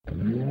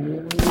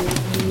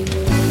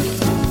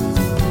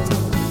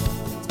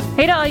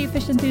Hey to all you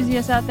fish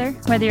enthusiasts out there.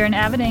 Whether you're an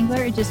avid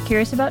angler or just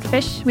curious about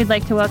fish, we'd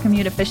like to welcome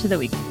you to Fish of the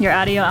Week, your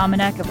audio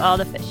almanac of all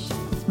the fish.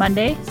 It's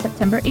Monday,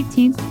 September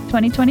 18th,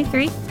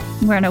 2023,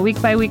 and we're on a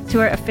week-by-week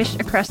tour of fish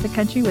across the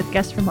country with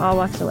guests from all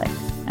walks of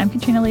life. I'm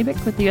Katrina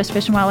Liebig with the U.S.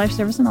 Fish and Wildlife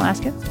Service in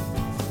Alaska.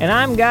 And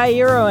I'm Guy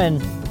Euro, and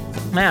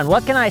man,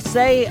 what can I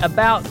say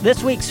about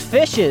this week's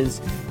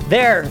fishes?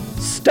 They're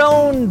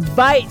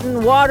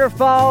stone-biting,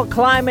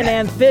 waterfall-climbing,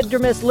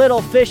 amphidromous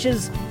little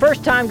fishes.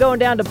 First time going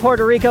down to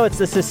Puerto Rico, it's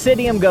the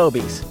Sicydium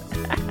Gobies.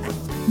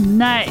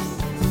 Nice.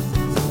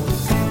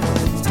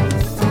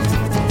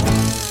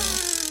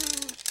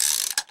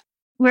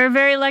 We're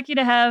very lucky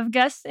to have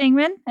Augustin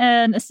Engman,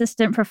 an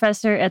assistant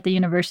professor at the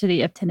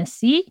University of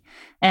Tennessee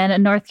and a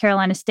North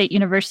Carolina State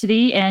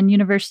University and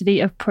University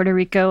of Puerto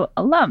Rico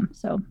alum.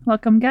 So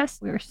welcome, Gus.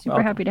 We're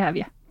super happy to have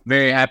you.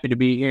 Very happy to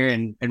be here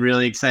and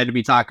really excited to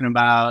be talking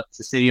about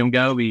Sicydium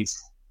Gobies.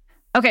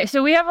 Okay,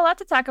 so we have a lot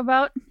to talk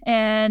about.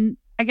 And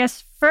I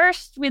guess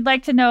first we'd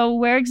like to know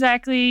where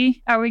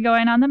exactly are we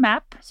going on the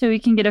map so we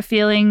can get a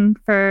feeling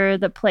for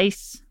the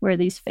place where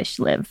these fish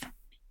live.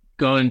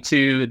 Going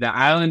to the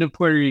island of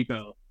Puerto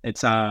Rico.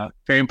 It's a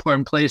very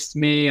important place to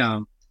me. I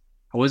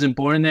wasn't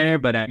born there,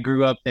 but I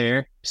grew up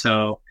there.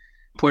 So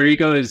Puerto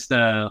Rico is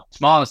the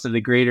smallest of the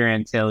Greater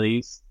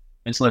Antilles.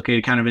 It's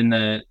located kind of in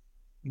the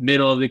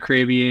middle of the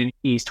Caribbean,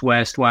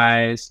 east-west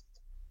wise.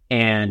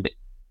 And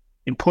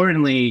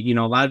importantly,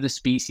 a lot of the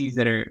species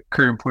that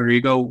occur in Puerto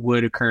Rico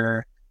would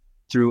occur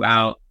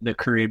throughout the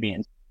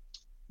Caribbean.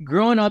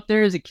 Growing up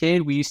there as a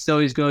kid, we used to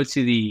always go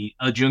to the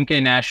El Yunque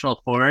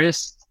National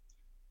Forest,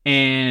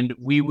 and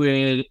we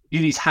would do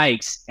these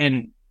hikes.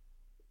 And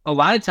a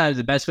lot of times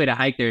the best way to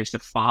hike there is to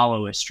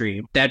follow a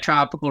stream. That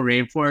tropical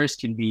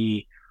rainforest can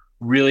be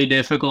really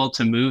difficult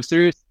to move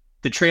through.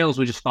 The trails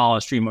would just follow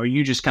a stream, or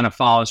you just kind of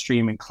follow a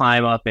stream and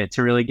climb up it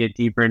to really get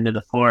deeper into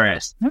the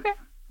forest. Okay,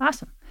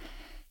 awesome.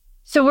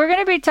 So we're going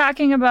to be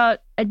talking about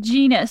a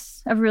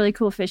genus of really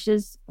cool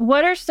fishes.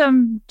 What are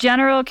some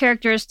general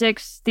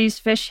characteristics these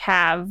fish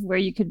have where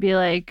you could be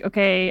like,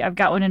 okay, I've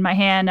got one in my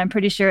hand. I'm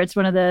pretty sure it's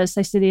one of the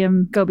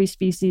Sicydium Gobies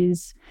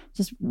species.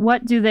 Just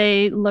what do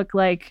they look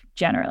like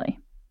generally?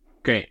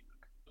 Great.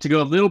 To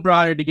go a little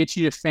broader, to get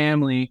you to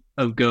family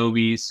of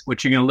gobies,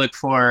 what you're going to look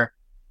for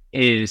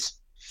is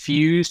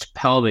fused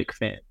pelvic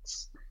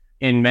fins.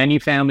 In many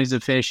families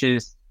of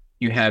fishes,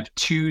 you have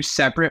two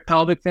separate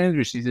pelvic fins,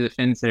 which these are the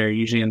fins that are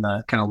usually in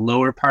the kind of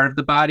lower part of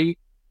the body.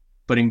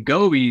 But in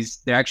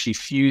gobies, they're actually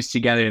fused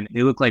together and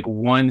they look like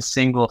one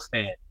single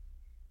fin.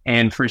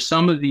 And for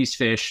some of these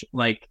fish,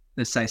 like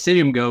the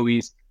Sicydium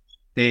gobies,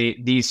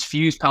 these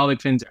fused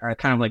pelvic fins are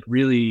kind of like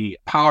really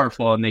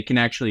powerful, and they can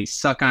actually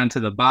suck onto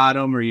the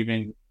bottom or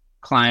even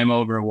climb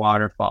over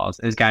waterfalls,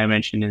 as Guy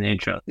mentioned in the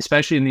intro.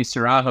 Especially in these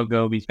Sarajo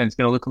gobies, it's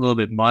going to look a little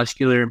bit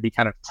muscular and be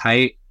kind of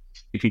tight.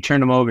 If you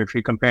turn them over, if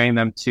you're comparing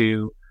them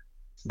to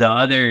the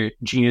other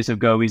genus of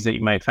gobies that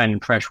you might find in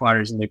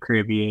freshwaters in the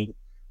Caribbean,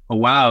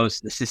 wows,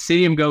 the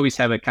Sicydium gobies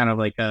have a kind of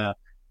like a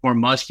more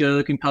muscular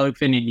looking pelvic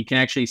fin, and you can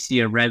actually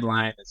see a red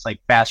line that's like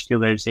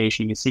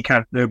vascularization. You can see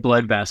kind of their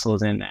blood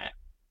vessels in that.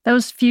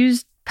 Those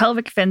fused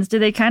pelvic fins, do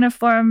they kind of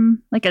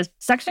form like a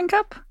suction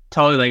cup?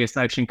 Totally like a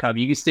suction cup.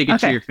 You can stick it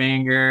to your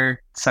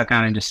finger, suck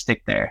on, and just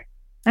stick there.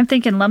 I'm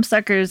thinking lump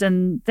suckers,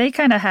 and they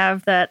kind of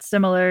have that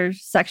similar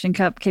suction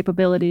cup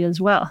capability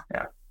as well.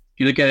 Yeah. If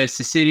you look at a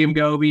Sicydium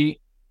goby,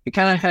 it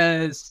kind of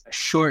has a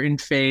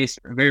shortened face,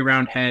 a very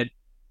round head,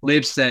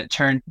 lips that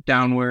turn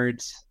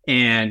downwards,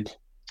 and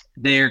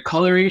their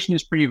coloration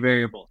is pretty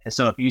variable. And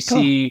so if you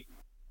see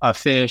a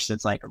fish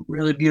that's like a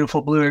really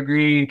beautiful blue or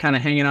green kind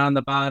of hanging on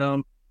the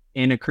bottom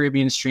in a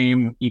Caribbean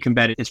stream, you can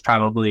bet it's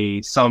probably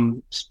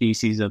some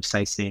species of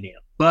Sicydium.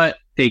 But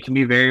they can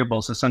be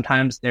variable. So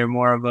sometimes they're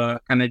more of a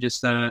kind of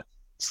just a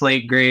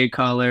slate gray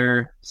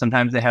color.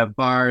 Sometimes they have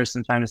bars,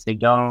 sometimes they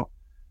don't.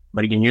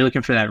 But again, you're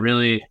looking for that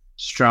really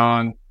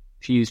strong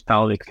fused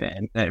pelvic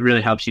fin that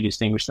really helps you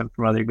distinguish them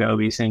from other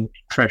gobies in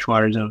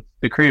freshwaters of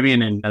the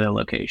Caribbean and other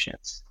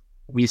locations.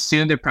 We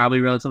assume they're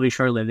probably relatively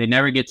short-lived. They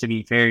never get to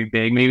be very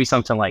big. Maybe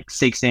something like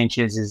 6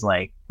 inches is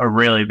like a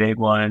really big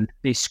one.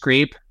 They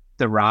scrape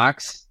the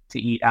rocks to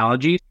eat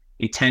algae.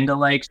 They tend to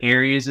like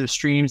areas of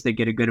streams that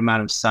get a good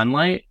amount of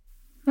sunlight.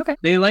 Okay.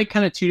 They like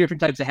kind of two different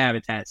types of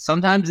habitats.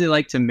 Sometimes they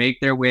like to make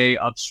their way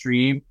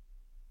upstream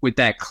with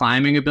that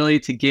climbing ability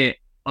to get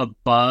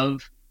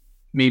above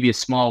maybe a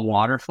small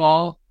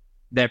waterfall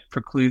that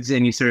precludes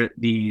any sort of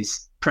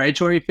these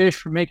predatory fish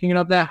from making it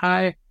up that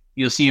high.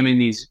 You'll see them in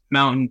these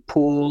mountain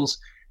pools,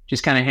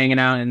 just kind of hanging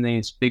out in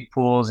these big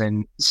pools.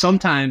 And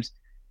sometimes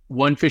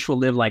one fish will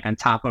live like on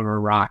top of a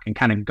rock and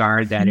kind of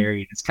guard that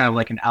area. It's kind of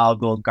like an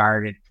algal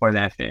garden for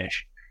that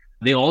fish.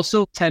 They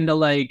also tend to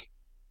like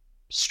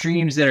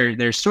streams that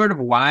they're sort of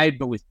wide,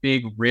 but with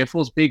big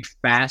riffles, big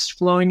fast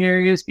flowing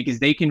areas, because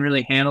they can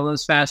really handle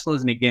those fast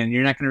flows. And again,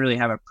 you're not going to really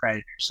have a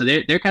predator. So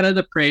they're kind of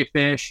the prey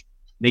fish.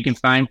 They can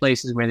find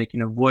places where they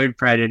can avoid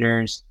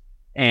predators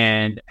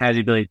and have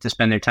the ability to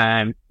spend their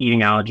time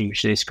eating algae,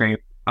 which they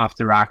scrape off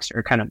the rocks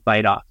or kind of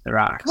bite off the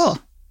rocks. Cool.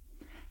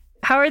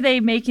 How are they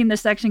making the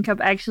suction cup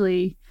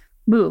actually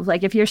move?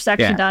 Like if you're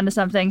sectioned onto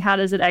something, how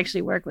does it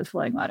actually work with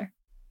flowing water?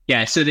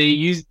 Yeah, so they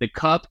use the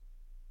cup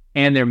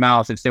and their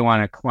mouth if they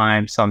want to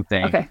climb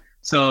something. Okay.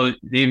 So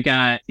they've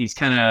got these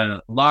kind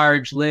of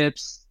large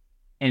lips,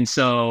 and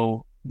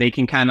so they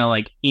can kind of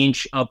like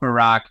inch up a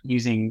rock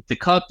using the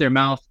cup, their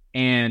mouth,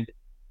 and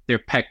their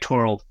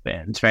pectoral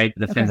fins, right?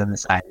 The fins on the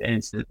side.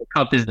 And the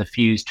cup is the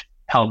fused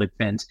pelvic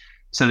fins.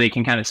 So they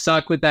can kind of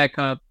suck with that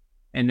cup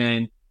and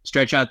then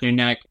stretch out their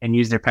neck and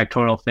use their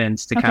pectoral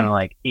fins to kind of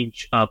like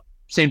inch up.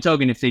 Same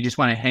token, if they just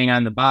want to hang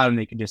on the bottom,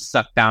 they can just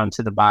suck down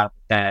to the bottom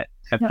of that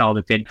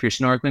pelvic fin. If you're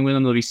snorkeling with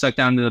them, they'll be sucked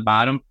down to the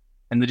bottom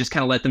and they'll just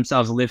kind of let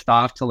themselves lift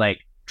off to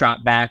like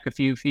drop back a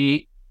few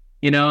feet,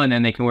 and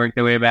then they can work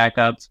their way back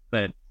up.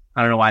 But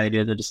I don't know why they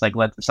did. They'll just like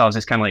let themselves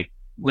just kind of like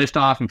lift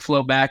off and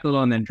float back a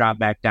little and then drop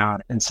back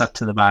down and suck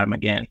to the bottom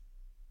again.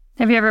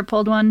 Have you ever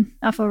pulled one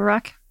off of a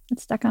rock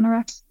that's stuck on a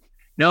rock?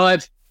 No,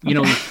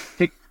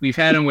 we've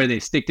had them where they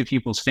stick to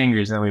people's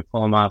fingers and we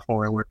pull them off when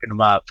we're working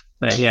them up.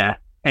 But yeah,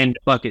 and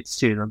buckets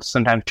too. They'll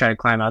sometimes try to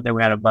climb out there.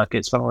 We had a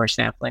buckets when we're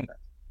sampling them.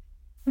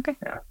 Okay.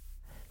 Yeah.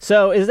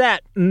 So is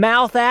that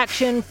mouth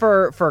action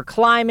for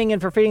climbing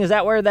and for feeding? Is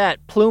that where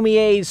that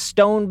Plumier's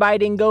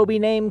stone-biting goby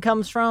name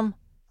comes from?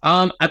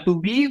 I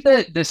believe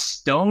that the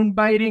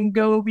stone-biting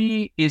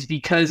goby is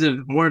because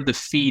of more of the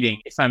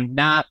feeding, if I'm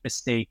not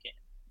mistaken.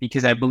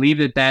 Because I believe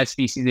that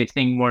species, I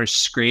think, more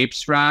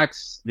scrapes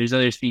rocks. There's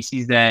other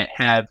species that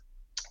have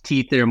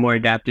teeth that are more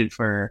adapted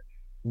for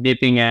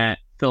nipping at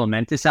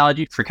filamentous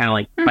algae, for kind of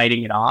like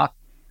biting it off.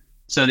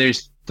 So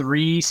there's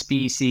 3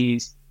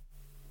 species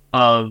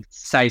of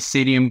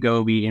Sicydium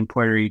goby in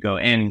Puerto Rico,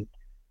 and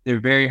they're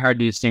very hard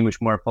to distinguish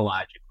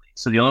morphologically.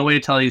 So the only way to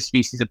tell these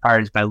species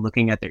apart is by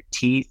looking at their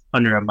teeth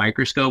under a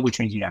microscope, which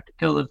means you'd have to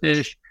kill the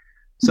fish.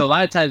 So a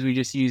lot of times we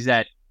just use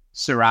that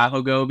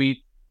Sarajo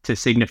goby to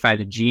signify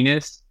the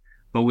genus.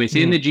 But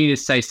within the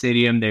genus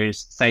Sicydium,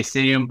 there's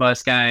Sicydium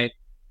busci,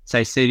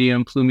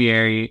 Sicydium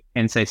plumieri,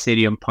 and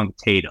Sicydium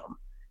punctatum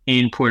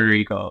in Puerto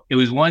Rico. It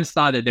was once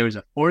thought that there was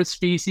a 4th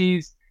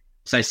species,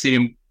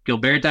 Sicydium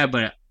gilberti,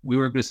 but we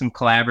worked with some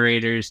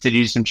collaborators to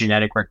do some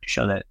genetic work to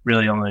show that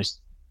really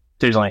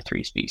there's only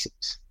 3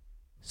 species.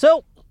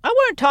 So I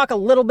want to talk a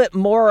little bit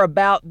more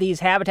about these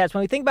habitats.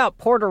 When we think about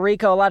Puerto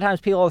Rico, a lot of times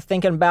people are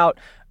thinking about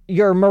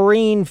your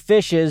marine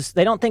fishes.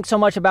 They don't think so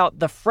much about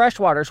the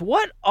freshwaters.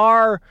 What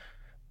are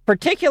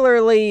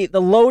particularly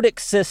the lotic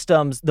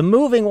systems, the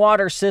moving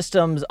water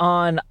systems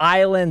on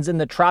islands in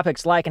the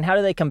tropics like, and how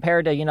do they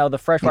compare to, the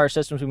freshwater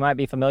systems we might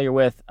be familiar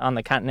with on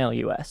the continental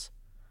U.S.?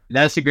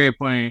 That's a great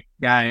point,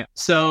 Guy.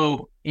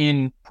 So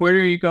in Puerto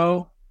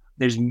Rico,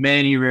 there's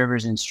many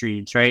rivers and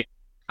streams, right?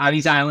 On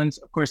these islands,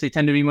 of course, they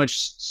tend to be much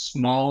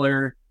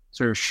smaller,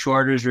 sort of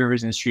shorter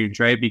rivers and streams,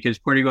 right? Because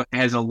Puerto Rico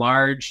has a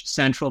large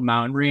central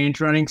mountain range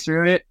running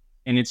through it,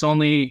 and it's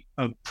only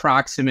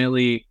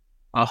approximately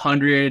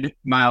 100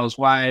 miles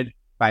wide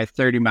by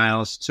 30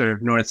 miles sort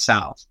of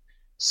north-south.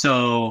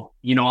 So,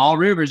 all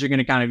rivers are going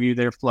to kind of view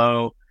their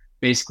flow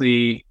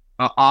basically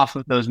off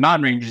of those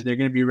mountain ranges. They're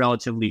going to be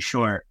relatively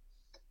short.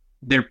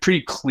 They're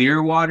pretty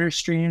clear water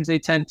streams, they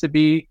tend to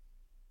be.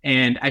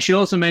 And I should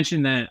also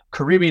mention that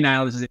Caribbean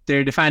islands,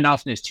 they're defined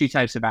often as 2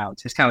 types of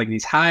islands. There's kind of like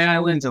these high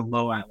islands and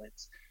low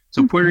islands.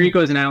 So Puerto Rico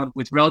is an island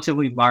with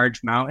relatively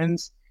large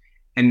mountains,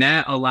 and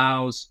that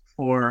allows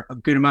for a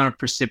good amount of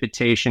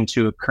precipitation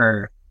to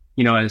occur,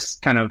 as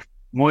kind of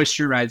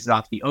moisture rises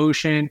off the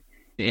ocean.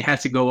 It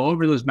has to go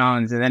over those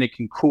mountains, and then it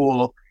can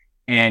cool.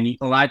 And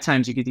a lot of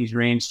times you get these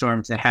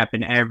rainstorms that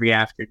happen every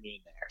afternoon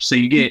there. So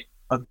you get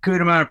a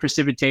good amount of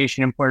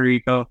precipitation in Puerto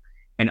Rico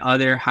and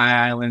other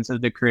high islands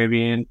of the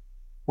Caribbean.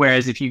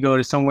 Whereas if you go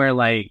to somewhere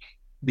like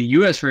the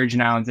U.S.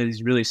 Virgin Islands,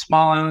 these really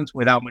small islands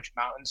without much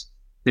mountains,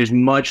 there's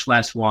much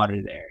less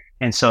water there.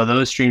 And so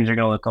those streams are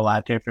going to look a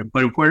lot different.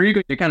 But in Puerto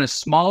Rico, they're kind of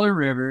smaller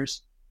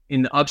rivers.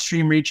 In the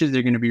upstream reaches,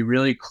 they're going to be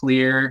really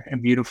clear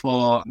and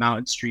beautiful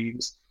mountain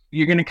streams.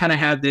 You're going to kind of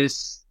have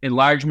this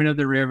enlargement of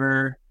the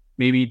river.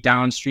 Maybe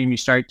downstream, you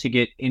start to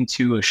get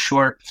into a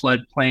short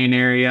floodplain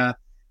area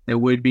that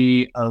would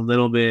be a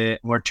little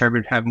bit more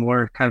turbid, have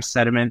more kind of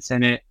sediments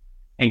in it,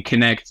 and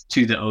connect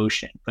to the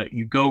ocean. But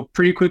you go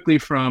pretty quickly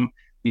from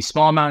these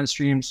small mountain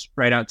streams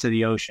right out to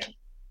the ocean.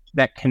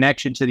 That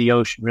connection to the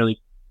ocean really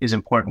is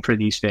important for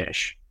these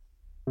fish.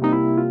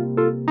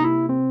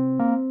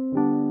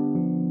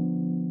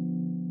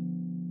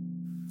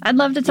 I'd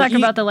love to talk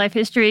about the life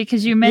history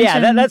because you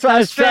mentioned that's what I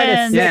was trying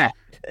to say. Yeah.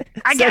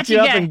 I got you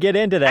up and get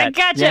into that. I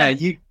got you.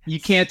 Yeah, you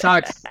can't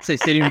talk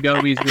Sicydium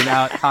Gobies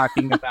without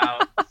talking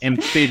about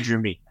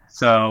amphidromy.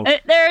 So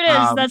there it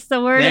is. That's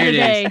the word of the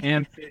day.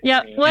 Amphidromy.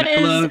 Yep. What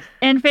is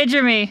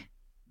amphidromy?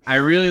 I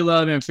really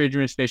love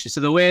amphidromous fishes.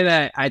 So the way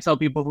that I tell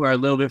people who are a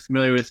little bit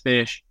familiar with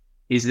fish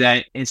is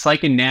that it's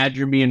like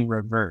anadromous in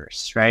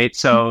reverse, right?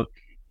 So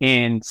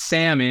in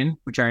salmon,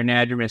 which are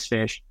anadromous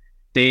fish,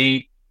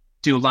 they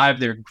do a lot of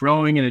their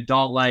growing and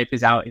adult life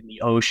is out in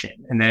the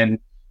ocean. And then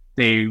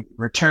they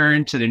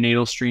return to their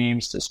natal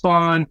streams to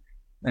spawn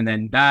and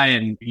then die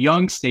in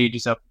young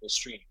stages up in the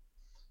stream.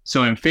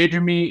 So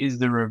amphidromy is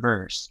the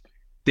reverse.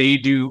 They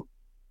do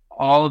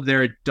all of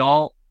their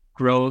adult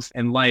growth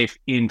and life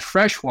in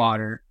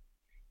freshwater,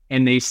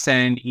 and they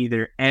send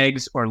either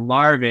eggs or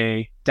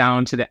larvae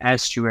down to the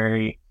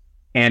estuary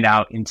and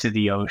out into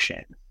the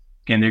ocean.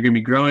 Again, they're going to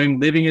be growing,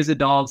 living as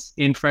adults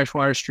in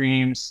freshwater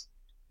streams,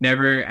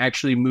 never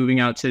actually moving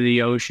out to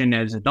the ocean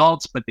as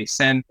adults, but they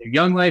send their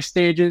young life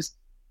stages,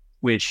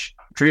 which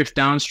drift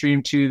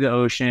downstream to the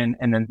ocean,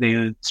 and then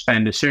they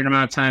spend a certain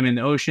amount of time in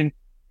the ocean,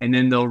 and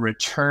then they'll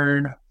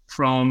return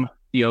from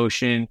the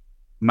ocean,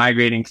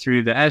 migrating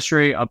through the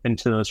estuary up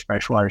into those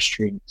freshwater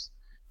streams.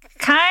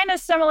 Kind of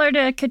similar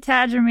to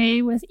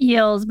catadromy with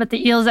eels, but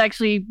the eels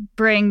actually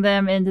bring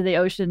them into the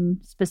ocean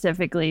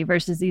specifically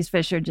versus these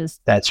fish are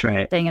just That's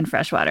right. staying in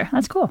freshwater.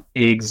 That's cool.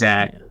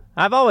 Exactly.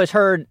 I've always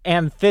heard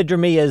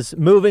amphidromy is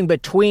moving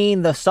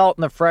between the salt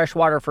and the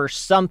freshwater for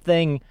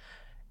something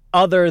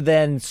other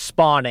than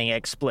spawning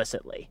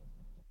explicitly.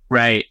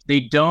 Right. They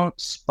don't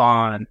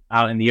spawn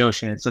out in the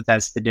ocean, so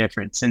that's the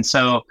difference. And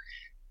so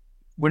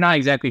we're not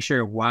exactly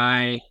sure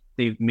why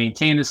they've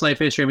maintained this life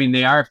history. I mean,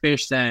 they are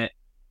fish that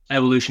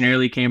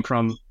evolutionarily came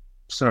from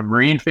sort of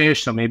marine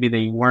fish, so maybe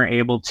they weren't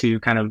able to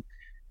kind of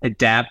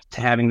adapt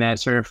to having that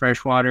sort of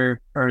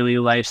freshwater early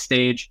life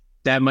stage.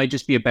 That might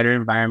just be a better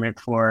environment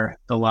for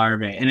the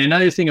larvae. And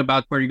another thing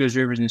about Puerto Rico's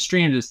rivers and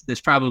streams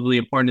that's probably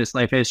important to this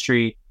life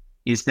history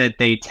is that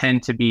they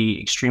tend to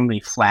be extremely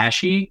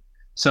flashy.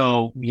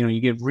 So, you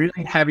get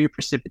really heavy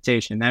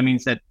precipitation. That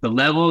means that the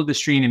level of the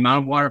stream, the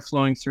amount of water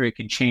flowing through it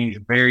can change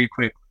very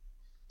quickly.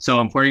 So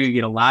in Puerto Rico, you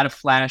get a lot of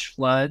flash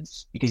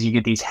floods because you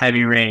get these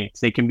heavy rains.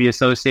 They can be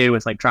associated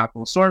with like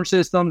tropical storm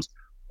systems,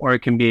 or it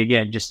can be,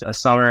 again, just a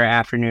summer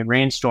afternoon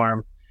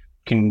rainstorm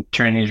can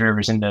turn these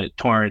rivers into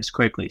torrents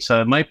quickly. So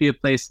it might be a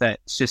place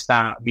that's just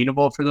not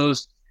amenable for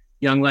those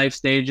young life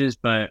stages.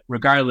 But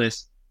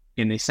regardless,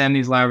 and they send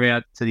these larvae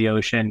out to the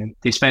ocean and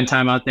they spend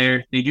time out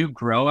there. They do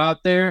grow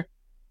out there.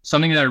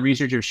 Something that our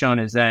research have shown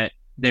is that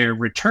their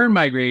return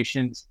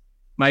migrations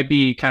might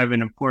be kind of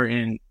an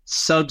important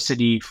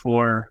subsidy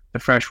for the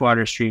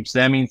freshwater stream. So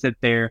that means that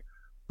they're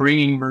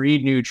bringing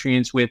marine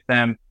nutrients with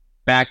them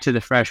back to the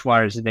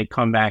freshwaters as they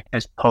come back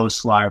as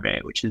post-larvae,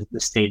 which is the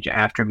stage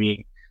after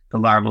being the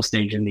larval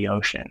stage in the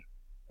ocean.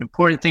 The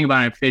important thing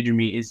about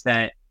amphidromy is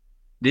that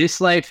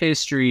this life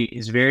history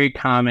is very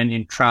common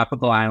in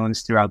tropical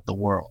islands throughout the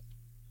world.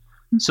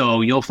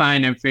 So you'll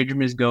find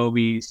amphidromous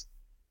gobies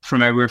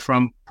from everywhere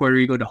from Puerto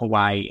Rico to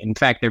Hawaii. In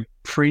fact, they're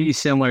pretty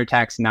similar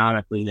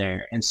taxonomically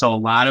there. And so a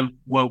lot of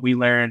what we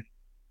learn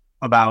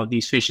about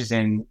these fishes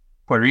in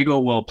Puerto Rico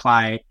will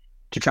apply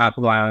to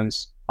tropical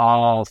islands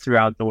all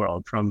throughout the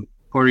world, from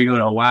Puerto Rico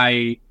to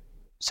Hawaii,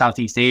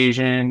 Southeast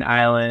Asian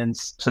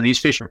islands. So these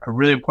fish are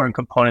really important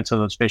components of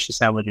those fish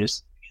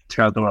assemblages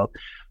throughout the world.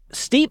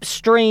 Steep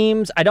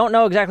streams, I don't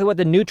know exactly what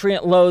the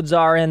nutrient loads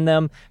are in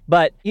them,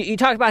 but you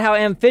talked about how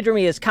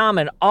amphidromy is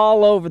common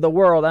all over the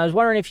world. I was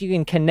wondering if you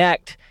can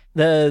connect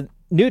the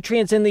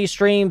nutrients in these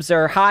streams,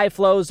 their high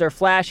flows, their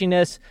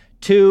flashiness,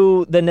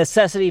 to the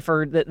necessity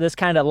for this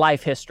kind of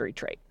life history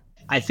trait.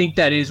 I think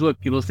that is what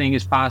people think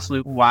is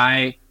possibly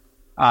why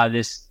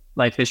this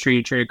life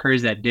history trait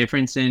occurs, that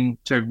difference in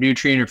sort of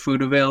nutrient or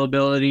food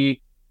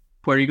availability.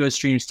 Puerto Rico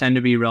streams tend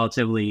to be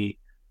relatively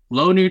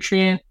low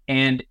nutrient,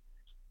 and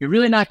you're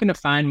really not going to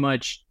find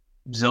much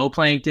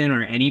zooplankton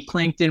or any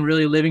plankton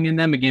really living in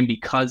them, again,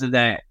 because of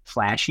that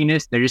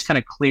flashiness. They're just kind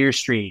of clear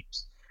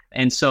streams.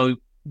 And so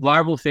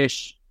larval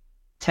fish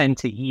tend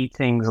to eat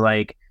things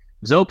like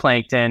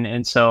zooplankton,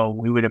 and so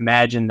we would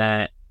imagine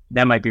that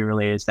might be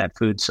related to that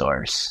food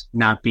source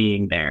not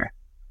being there.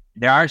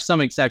 There are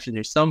some exceptions.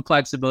 There's some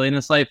flexibility in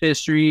this life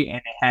history, and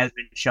it has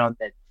been shown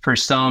that for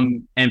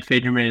some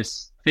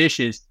amphidromous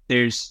fishes,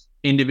 there's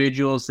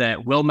individuals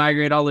that will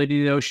migrate all the way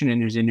to the ocean,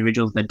 and there's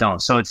individuals that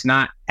don't. So it's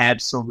not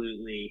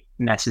absolutely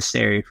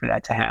necessary for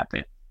that to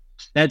happen.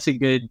 That's a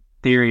good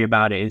theory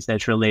about it, is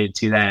that's related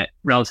to that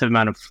relative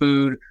amount of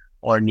food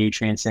or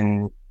nutrients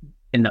in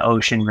the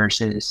ocean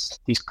versus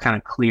these kind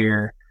of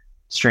clear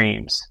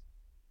streams.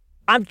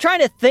 I'm trying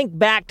to think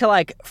back to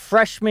like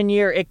freshman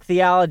year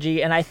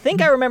ichthyology, and I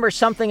think I remember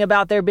something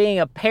about there being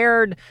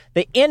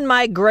the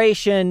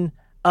in-migration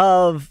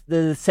of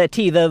the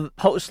setae, the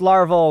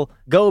post-larval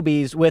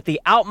gobies, with the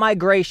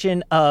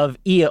out-migration of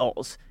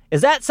eels.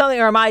 Is that something,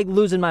 or am I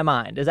losing my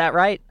mind? Is that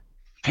right?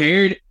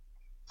 Paired?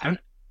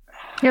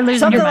 You're losing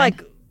something your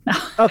mind.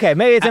 Okay,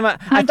 maybe it's in my...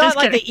 I thought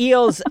like kidding. the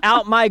eels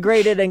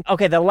out-migrated, and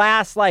the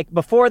last,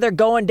 before they're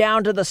going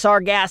down to the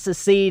Sargasso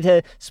Sea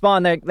to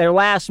spawn, their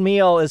last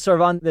meal is sort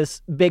of on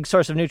this big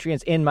source of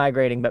nutrients in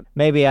migrating, but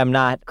maybe I'm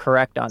not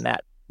correct on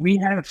that. We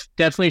have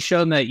definitely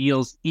shown that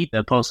eels eat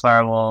the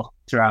post-larval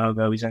artisanal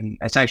gobies, and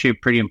that's actually a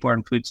pretty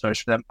important food source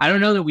for them. I don't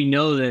know that we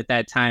know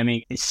that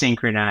timing is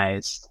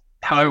synchronized.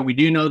 However, we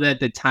do know that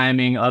the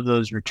timing of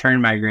those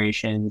return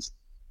migrations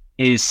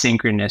is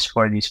synchronous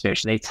for these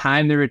fish. They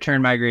time the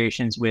return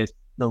migrations with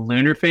the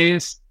lunar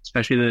phase,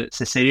 especially the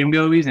Sicydium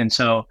Gobies, and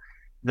so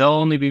they'll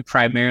only be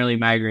primarily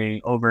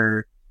migrating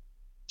over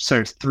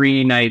sort of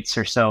 3 nights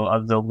or so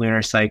of the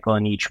lunar cycle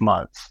in each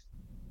month.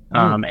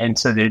 And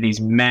so there are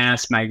these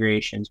mass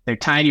migrations. They're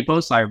tiny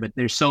post larvae, but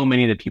there's so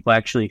many that people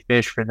actually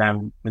fish for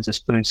them as a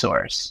food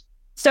source.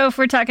 So if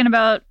we're talking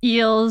about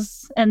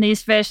eels and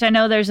these fish, I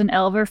know there's an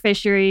Elver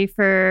fishery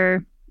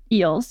for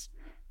eels.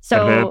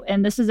 So,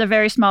 and this is a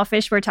very small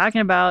fish we're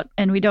talking about,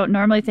 and we don't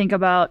normally think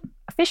about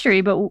a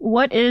fishery, but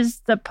what is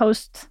the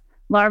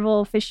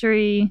post-larval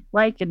fishery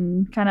like,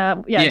 and kind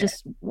of,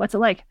 just what's it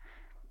like?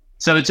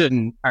 So it's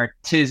an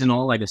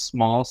artisanal, like a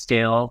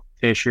small-scale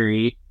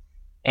fishery,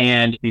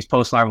 and these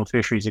post-larval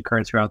fisheries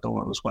occur throughout the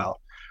world as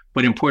well.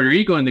 But in Puerto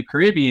Rico and the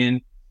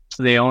Caribbean,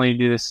 they only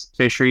do this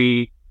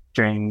fishery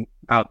during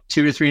about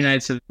 2 or 3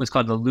 nights of what's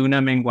called the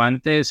luna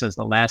menguante, so it's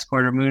the last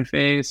quarter moon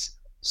phase.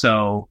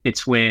 So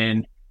it's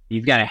when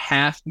you've got a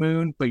half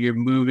moon, but you're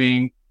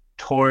moving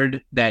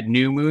toward that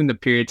new moon, the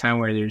period of time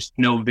where there's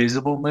no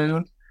visible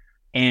moon.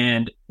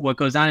 And what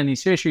goes on in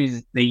these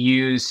fisheries, they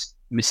use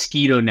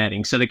mosquito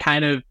netting. So the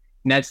kind of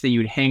nets that you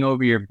would hang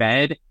over your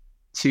bed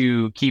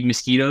to keep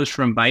mosquitoes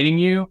from biting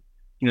you,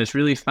 it's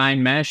really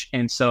fine mesh.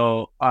 And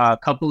so a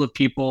couple of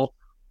people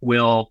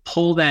will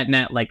pull that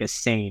net like a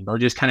seine. They'll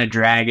just kind of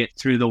drag it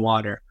through the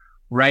water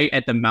right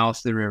at the mouth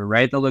of the river,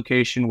 right at the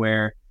location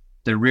where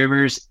the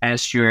river's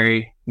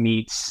estuary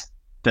meets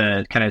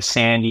the kind of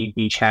sandy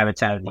beach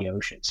habitat of the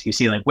ocean. So you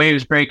see like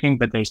waves breaking,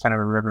 but there's kind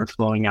of a river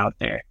flowing out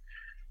there.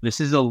 This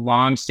is a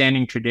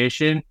long-standing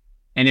tradition.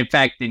 And in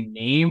fact, the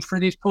name for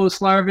these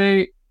post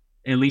larvae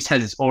at least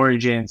has its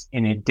origins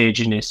in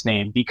indigenous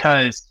name,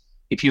 because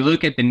if you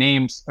look at the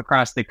names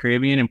across the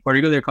Caribbean, in Puerto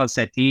Rico, they're called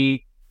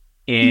seti.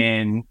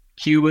 In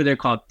Cuba, they're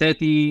called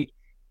teti.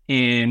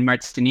 In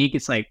Martinique,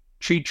 it's like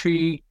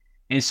tree.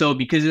 And so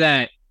because of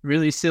that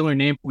really similar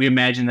name, we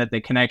imagine that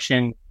the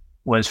connection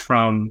was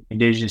from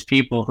indigenous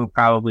people who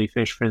probably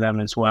fished for them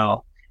as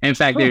well. And in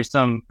fact, there's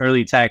some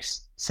early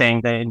texts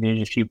saying that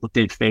indigenous people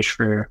did fish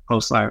for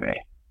post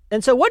larvae.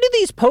 And so what do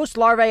these post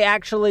larvae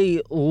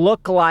actually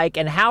look like,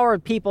 and how are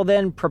people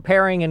then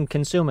preparing and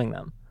consuming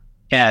them?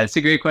 Yeah, that's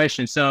a great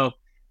question. So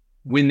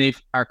when they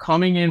are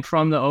coming in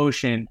from the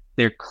ocean,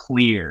 they're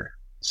clear.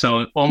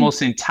 So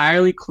almost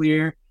entirely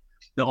clear.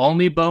 The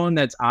only bone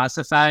that's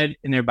ossified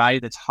in their body,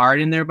 that's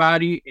hard in their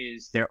body,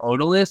 is their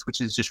otoliths, which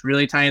is just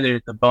really tiny.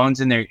 They're the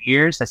bones in their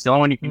ears. That's the only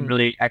one you can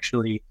really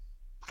actually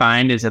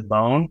find as a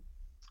bone.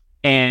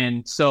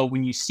 And so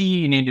when you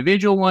see an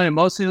individual one, it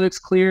mostly looks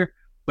clear,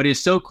 but it's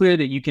so clear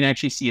that you can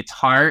actually see its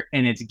heart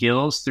and its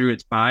gills through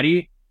its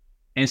body.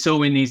 And so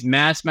when these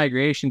mass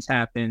migrations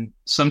happen,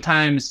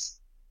 sometimes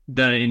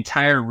the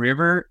entire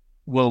river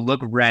will look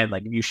red.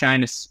 Like if you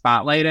shine a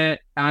spotlight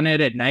on it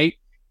at night,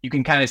 you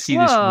can kind of see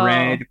this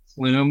red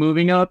plume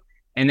moving up.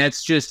 And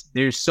that's just,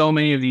 there's so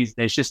many of these,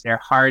 there's just their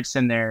hearts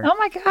and their, oh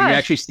my gosh, you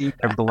actually see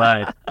their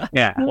blood.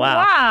 Yeah.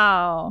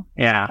 Wow.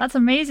 Yeah. That's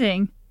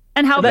amazing.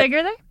 And how big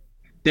are they?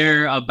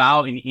 They're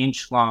about an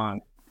inch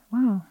long.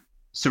 Wow.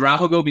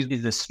 Sicydium Gobies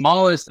is the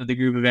smallest of the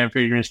group of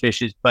amphidromous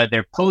fishes, but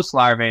their post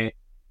larvae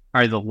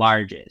are the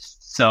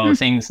largest. So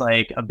things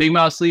like a big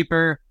mouth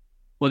sleeper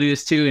will do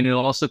this too, and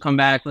it'll also come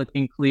back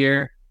looking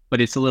clear,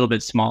 but it's a little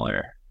bit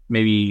smaller,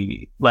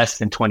 maybe less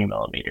than 20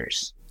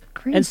 millimeters.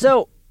 Crazy. And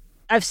so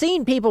I've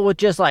seen people with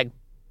just like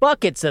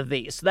buckets of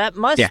these. So that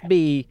must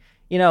be,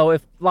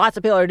 if lots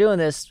of people are doing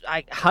this,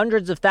 like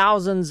hundreds of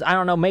thousands, I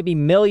don't know, maybe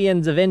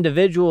millions of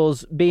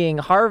individuals being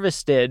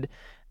harvested.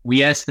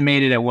 We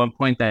estimated at one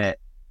point that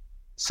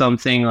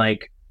something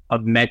like a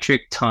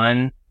metric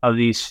ton of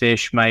these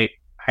fish might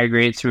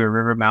migrate through a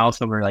river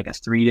mouth over like a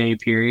 3-day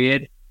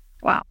period.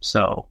 Wow.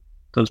 So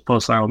those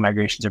post-larval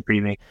migrations are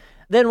pretty big.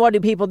 Then what do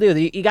people do?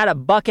 You got a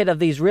bucket of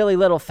these really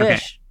little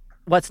fish. Okay.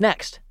 What's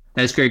next?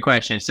 That's a great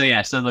question. So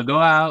they'll go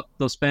out,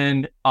 they'll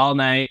spend all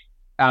night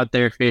out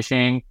there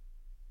fishing.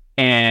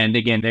 And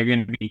again, they're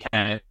going to be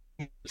kind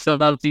of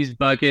filled up these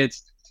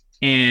buckets.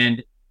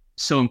 And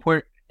so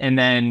important. And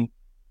then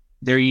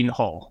they're eaten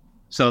whole.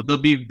 So they'll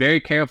be very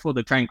careful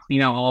to try and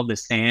clean out all of the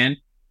sand.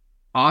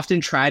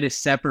 Often try to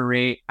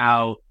separate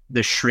out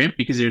the shrimp,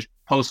 because there's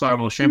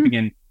post-larval shrimp.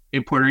 Again,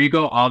 in Puerto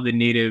Rico, all the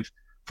native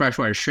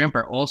freshwater shrimp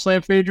are also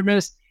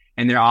amphidromous,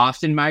 and they're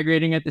often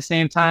migrating at the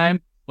same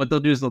time. What they'll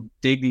do is they'll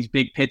dig these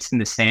big pits in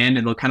the sand,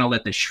 and they'll kind of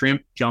let the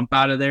shrimp jump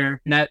out of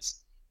their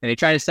nets. And they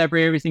try to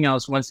separate everything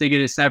else. Once they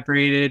get it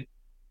separated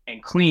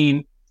and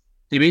clean,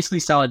 they basically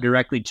sell it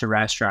directly to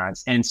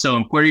restaurants. And so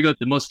in Puerto Rico,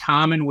 the most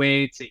common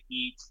way to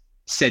eat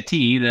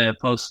seti, the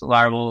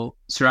post-larval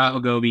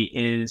Sicydium Gobies,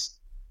 is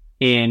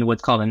in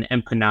what's called an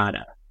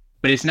empanada.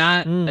 But it's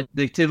not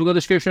the typical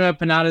description of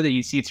empanada that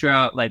you see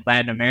throughout like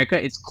Latin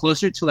America. It's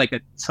closer to like a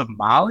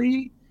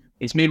tamale.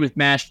 It's made with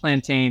mashed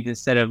plantains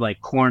instead of like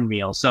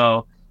cornmeal.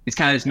 So it's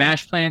kind of this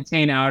mashed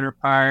plantain outer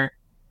part.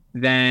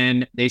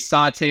 Then they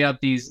saute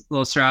up these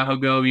little Sicydium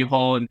Gobies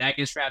whole, and that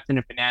gets wrapped in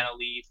a banana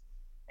leaf.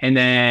 And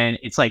then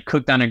it's like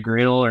cooked on a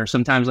griddle, or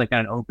sometimes like on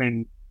an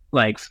open,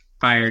 like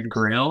fired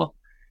grill.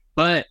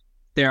 But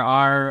there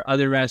are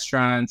other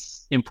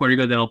restaurants in Puerto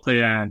Rico that'll put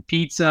it on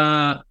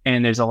pizza,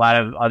 and there's a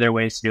lot of other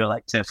ways to do it,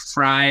 like to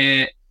fry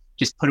it,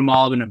 just put them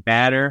all in a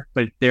batter,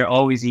 but they're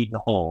always eaten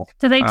whole.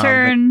 Do they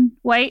turn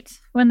white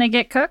when they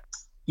get cooked?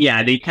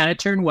 Yeah, they kind of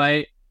turn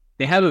white.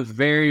 they have a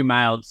very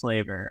mild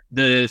flavor.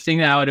 The thing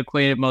that I would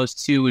equate it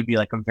most to would be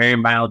like a very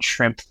mild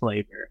shrimp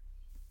flavor.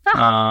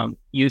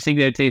 You think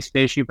they would taste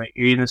fishy, but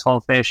you're eating this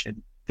whole fish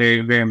and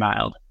very, very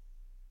mild.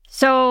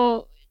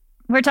 So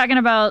we're talking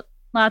about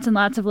lots and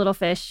lots of little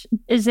fish.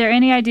 Is there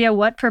any idea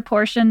what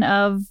proportion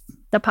of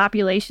the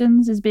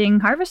populations is being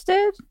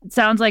harvested? It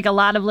sounds like a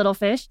lot of little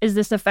fish. Is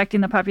this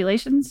affecting the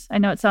populations? I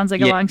know it sounds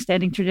like a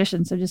long-standing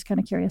tradition, so just kind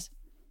of curious.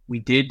 We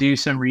did do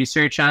some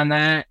research on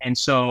that. And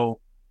so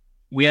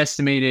we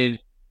estimated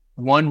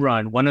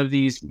one of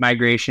these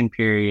migration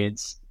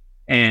periods,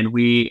 and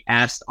we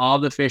asked all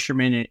the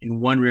fishermen in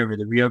one river,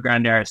 the Rio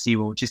Grande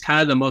Arecibo, which is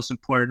kind of the most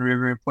important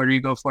river in Puerto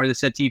Rico for the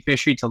Settee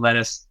fishery, to let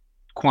us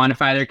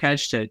quantify their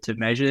catch, to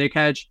measure their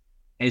catch.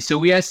 And so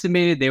we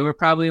estimated they were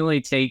probably only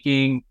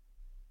taking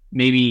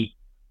maybe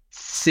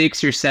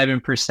 6 or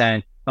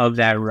 7% of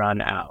that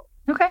run out.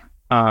 Okay.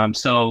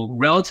 So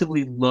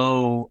relatively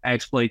low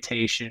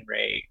exploitation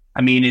rate. I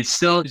mean,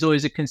 it's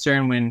always a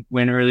concern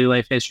when early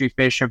life history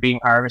fish are being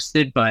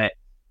harvested, but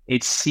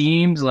it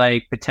seems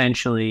like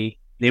potentially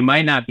they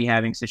might not be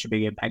having such a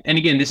big impact. And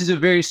again, this is a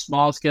very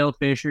small scale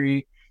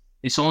fishery.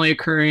 It's only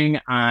occurring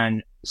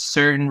on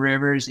certain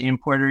rivers in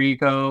Puerto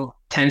Rico.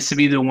 Tends to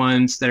be the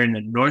ones that are in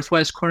the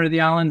northwest corner of the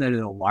island that are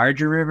the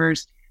larger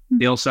rivers.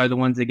 They also are the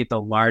ones that get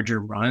the larger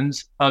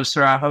runs of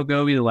Sicydium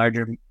Gobies, the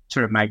larger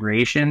sort of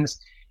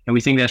migrations. And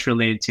we think that's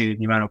related to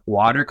the amount of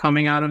water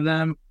coming out of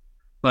them.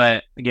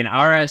 But again,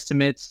 our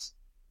estimates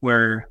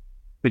were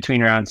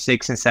between around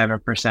 6 and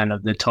 7%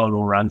 of the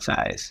total run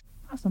size.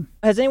 Awesome.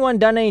 Has anyone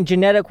done any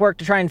genetic work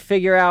to try and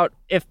figure out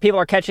if people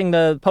are catching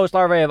the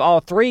post-larvae of all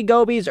three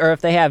gobies, or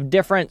if they have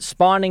different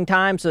spawning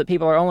times so that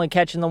people are only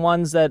catching the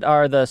ones that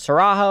are the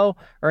Sicydium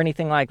or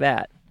anything like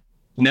that?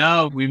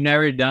 No, we've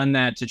never done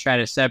that to try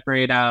to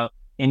separate out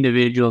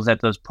individuals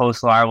at those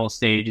post-larval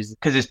stages,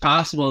 because it's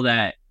possible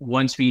that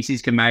one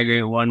species can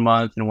migrate 1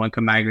 month and one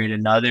can migrate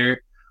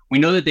another. We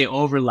know that they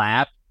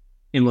overlap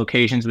in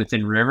locations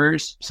within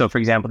rivers. So, for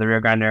example, the Rio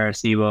Grande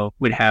Arecibo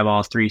would have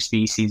all three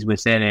species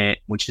within it,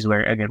 which is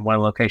where, again, one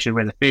location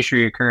where the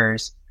fishery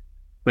occurs.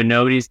 But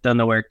nobody's done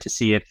the work to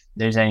see if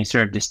there's any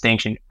sort of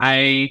distinction.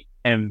 I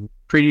am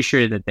pretty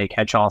sure that they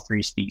catch all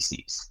three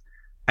species.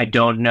 I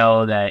don't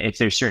know that if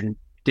there's certain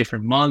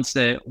different months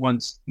that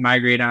ones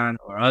migrate on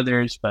or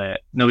others,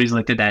 but nobody's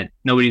looked at that.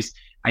 Nobody's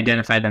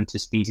identified them to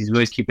species. We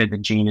always keep it at the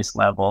genus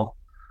level.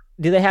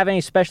 Do they have any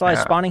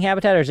specialized spawning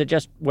habitat, or is it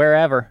just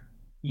wherever?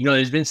 You know,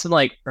 there's been some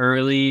like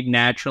early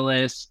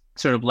naturalist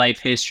sort of life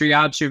history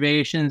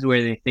observations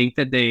where they think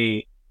that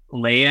they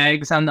lay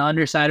eggs on the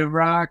underside of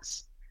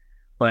rocks,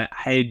 but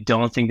I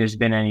don't think there's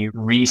been any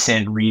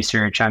recent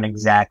research on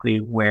exactly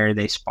where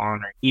they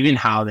spawn or even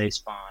how they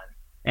spawn.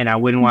 And I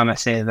wouldn't want to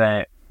say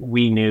that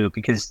we knew,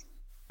 because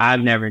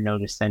I've never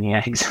noticed any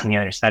eggs on the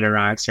other side of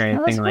rocks or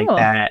anything like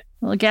that.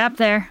 A little gap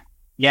there.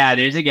 Yeah,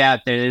 there's a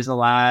gap there. There's a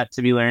lot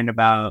to be learned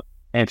about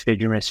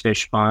amphidromous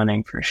fish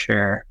spawning for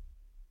sure.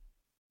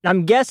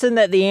 I'm guessing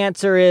that the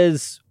answer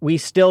is we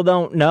still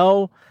don't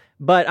know,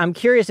 but I'm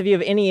curious if you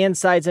have any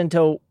insights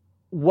into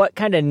what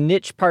kind of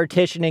niche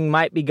partitioning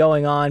might be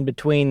going on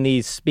between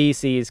these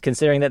species,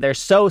 considering that they're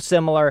so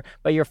similar,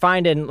 but you're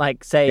finding,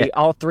 like, say,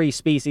 all three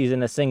species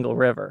in a single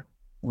river.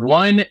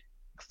 One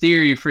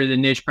theory for the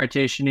niche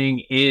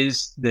partitioning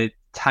is the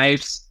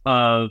types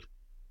of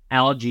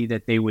algae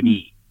that they would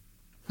eat.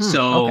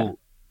 So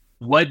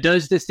what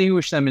does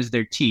distinguish them is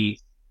their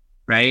teeth,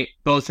 right?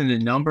 Both in the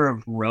number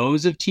of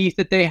rows of teeth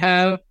that they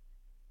have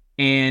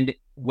and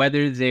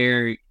whether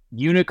they're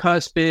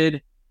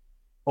unicuspid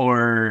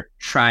or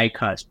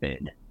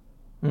tricuspid.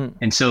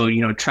 And so,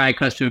 you know,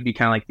 tricuspid would be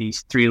kind of like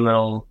these three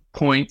little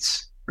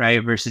points,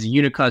 right? Versus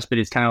unicuspid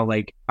is kind of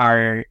like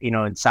our, you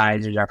know,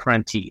 incisors, our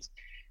front teeth.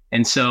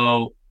 And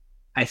so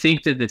I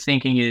think that the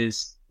thinking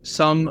is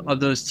some of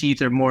those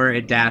teeth are more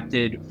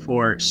adapted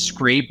for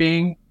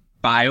scraping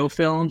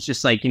biofilms,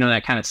 just like, you know,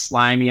 that kind of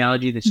slimy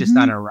algae that's just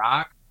on a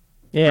rock.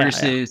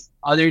 Versus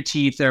other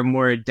teeth are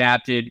more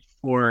adapted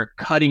for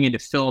cutting into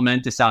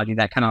filamentous algae,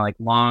 that kind of like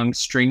long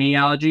stringy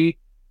algae,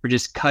 for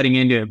just cutting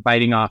into it,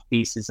 biting off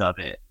pieces of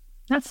it.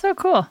 That's so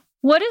cool.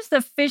 What is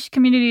the fish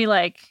community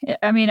like?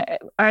 I mean,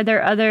 are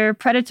there other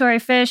predatory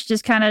fish?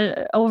 Just kind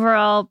of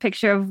overall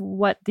picture of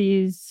what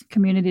these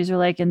communities are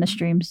like in the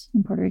streams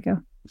in Puerto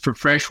Rico. For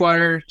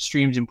freshwater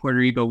streams in Puerto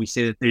Rico, we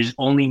say that there's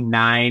only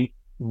 9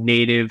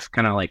 native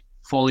kind of like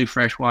fully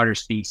freshwater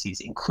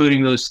species,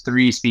 including those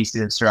 3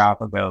 species of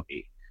Sicydium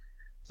Gobies.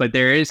 But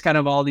there is kind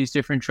of all these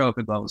different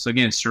trophic levels. So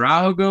again,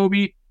 Sicydium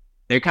Gobies,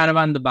 they're kind of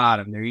on the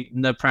bottom. They're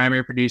eating the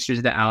primary producers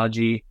of the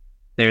algae.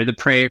 They're the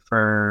prey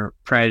for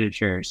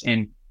predators.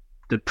 And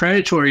the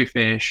predatory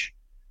fish,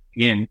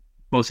 again,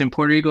 both in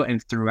Puerto Rico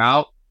and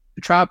throughout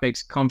the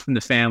tropics, come from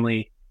the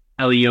family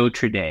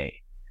Eleotridae.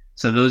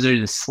 So those are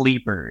the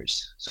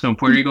sleepers. So in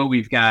Puerto Rico,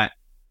 we've got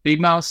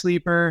big mouth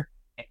sleeper,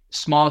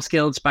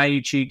 small-scaled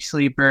spiny cheek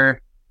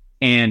sleeper,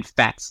 and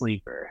fat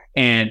sleeper.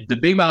 And the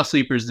big mouth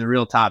sleeper is the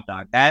real top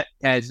dog. That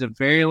has a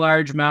very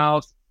large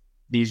mouth,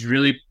 these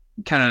really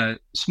kind of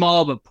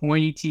small but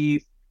pointy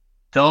teeth.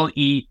 They'll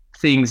eat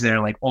things that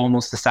are like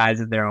almost the size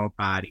of their own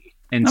body.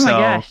 And Oh my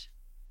gosh.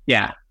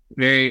 yeah,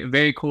 very,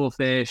 very cool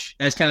fish.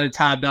 That's kind of the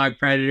top dog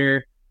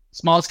predator.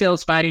 Small scale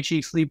spiny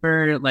cheek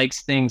sleeper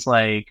likes things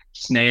like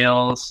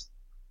snails.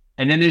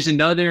 And then there's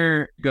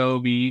another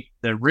goby,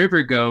 the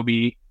river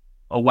goby,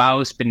 a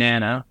Waus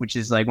banana, which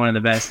is like one of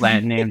the best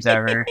Latin names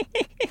ever.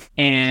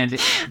 And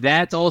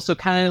that's also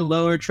kind of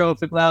lower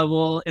trophic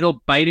level.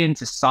 It'll bite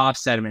into soft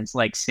sediments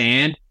like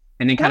sand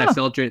and then kind of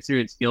filter it through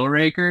its gill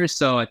rakers.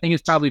 So I think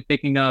it's probably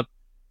picking up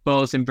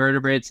both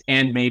invertebrates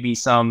and maybe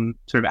some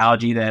sort of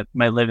algae that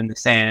might live in the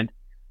sand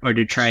or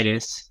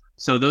detritus.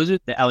 So those are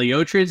the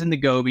Eleotrids and the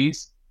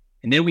gobies.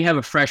 And then we have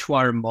a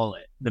freshwater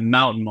mullet, the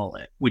mountain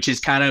mullet, which is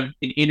kind of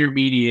an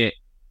intermediate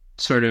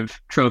sort of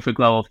trophic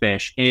level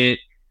fish. It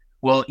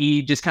will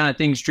eat just kind of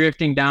things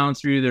drifting down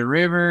through the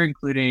river,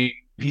 including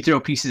if you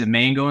throw pieces of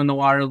mango in the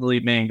water, they'll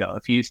eat mango.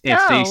 If they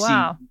see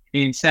an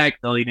insect,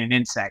 they'll eat an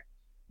insect.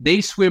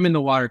 They swim in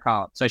the water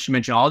column. So I should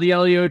mention all the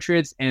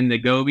Eleotrids and the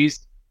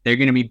gobies, they're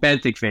going to be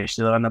benthic fish.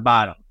 They're on the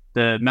bottom.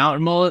 The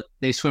mountain mullet,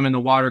 they swim in the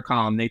water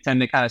column. They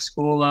tend to kind of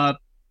school up,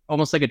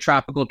 almost like a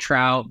tropical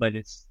trout, but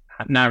it's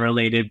not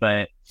related.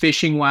 But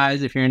fishing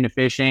wise, if you're into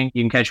fishing,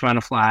 you can catch them on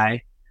a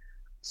fly.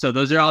 So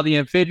those are all the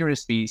amphidromous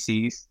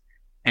species.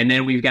 And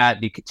then we've got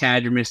the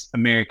catadromous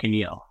American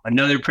eel,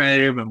 another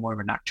predator, but more of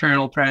a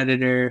nocturnal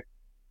predator.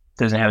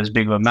 Doesn't have as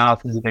big of a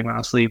mouth as a big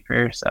mouth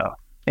sleeper. So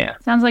yeah.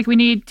 Sounds like we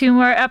need 2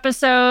 more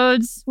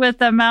episodes with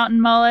the mountain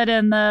mullet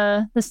and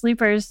the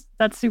sleepers.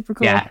 That's super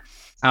cool. Yeah,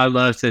 I would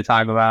love to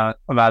talk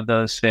about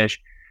those fish.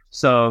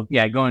 So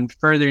yeah, going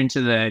further into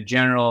the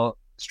general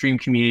stream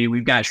community,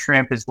 we've got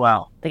shrimp as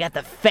well. They got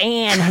the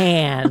fan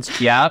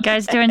hands. Yeah.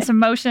 Guy's doing some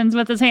motions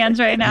with his hands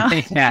right now.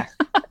 Yeah.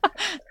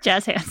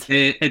 Jazz hands.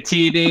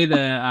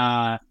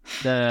 Atidae,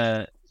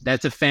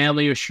 that's a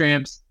family of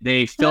shrimps.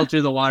 They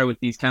filter the water with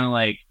these kind of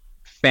like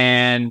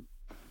fan.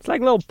 It's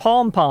like little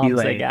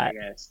pom-poms they got.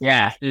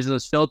 Yeah, there's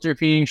those filter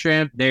feeding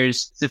shrimp.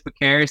 There's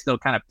Siphocaris. They'll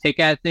kind of pick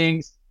at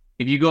things.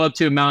 If you go up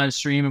to a mountain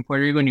stream in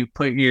Puerto Rico and you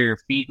put your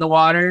feet in the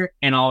water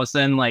and all of a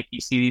sudden like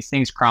you see these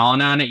things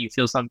crawling on it, you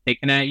feel something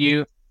picking at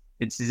you.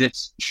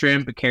 It's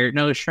shrimp, a carrot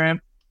nose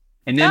shrimp.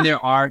 And then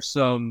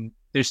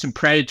there's some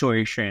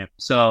predatory shrimp.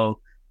 So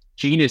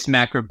genus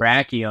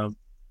Macrobrachium,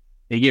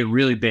 they get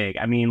really big.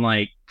 I mean,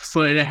 like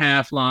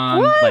 1.5 foot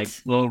long, like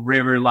little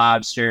river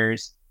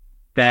lobsters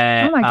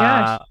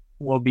that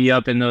will be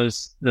up in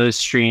those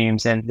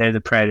streams, and they're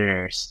the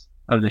predators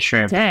of the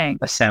shrimp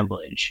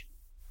assemblage.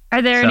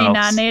 Are there any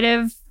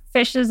non-native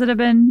fishes that have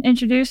been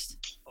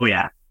introduced? Oh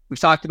yeah, we've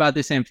talked about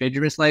this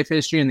amphidromous life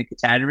history and the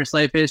catadromous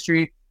life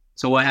history.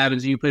 So what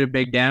happens if you put a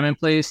big dam in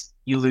place?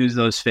 You lose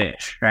those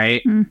fish,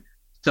 right?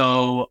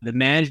 So the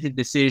management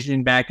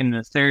decision back in the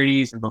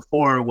 30s and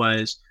before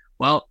was,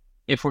 well,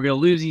 if we're going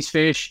to lose these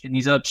fish in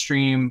these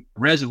upstream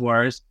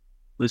reservoirs,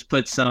 let's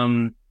put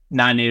some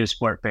non-native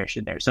sport fish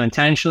in there. So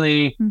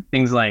intentionally,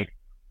 things like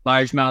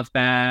largemouth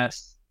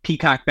bass,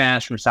 peacock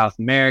bass from South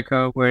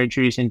America were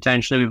introduced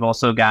intentionally. We've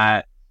also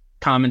got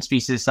common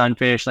species of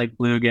sunfish like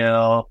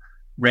bluegill,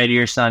 red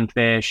ear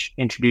sunfish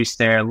introduced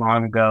there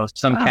long ago,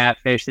 some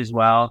catfish as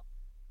well.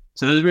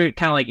 So those were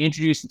kind of like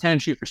introduced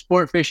intentionally for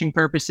sport fishing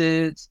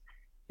purposes.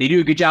 They do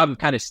a good job of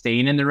kind of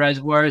staying in the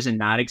reservoirs and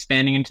not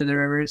expanding into the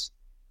rivers.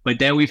 But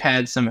then we've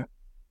had some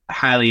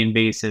highly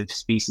invasive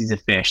species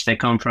of fish that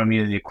come from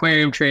either the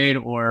aquarium trade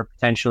or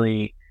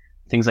potentially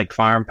things like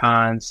farm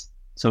ponds.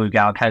 So we've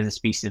got all kinds of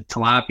species of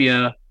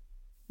tilapia.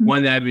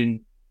 One that I've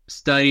been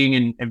studying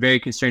and very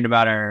concerned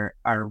about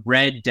are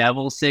red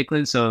devil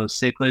cichlids. So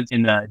cichlids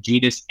in the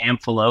genus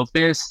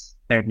Amphilophus,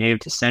 they're native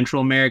to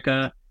Central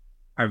America,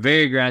 are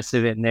very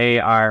aggressive, and they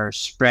are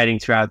spreading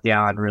throughout the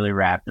island really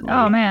rapidly.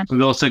 Oh, man.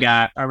 We've also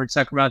got armored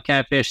suckermouth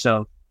catfish,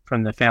 so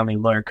from the family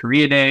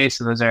Loricariidae.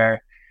 So those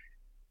are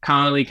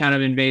commonly kind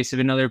of invasive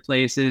in other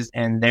places,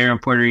 and they're in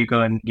Puerto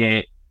Rico and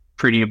get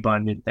pretty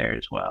abundant there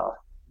as well.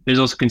 There's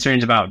also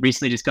concerns about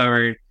recently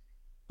discovered,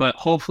 but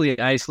hopefully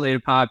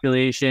isolated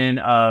population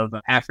of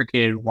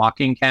African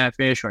walking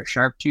catfish or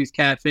sharp-toothed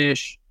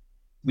catfish.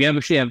 We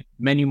actually have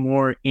many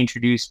more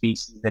introduced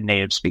species than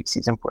native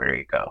species in Puerto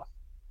Rico.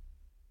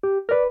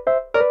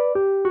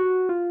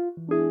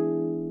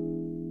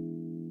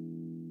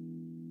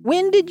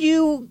 When did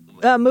you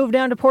move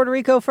down to Puerto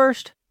Rico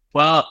first?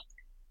 Well,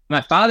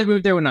 my father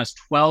moved there when I was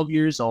 12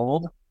 years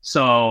old.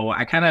 So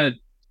I kind of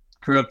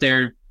grew up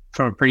there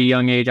from a pretty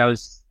young age. I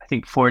was, I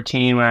think,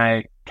 14 when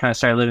I kind of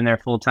started living there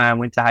full time,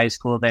 went to high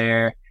school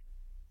there,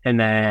 and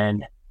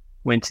then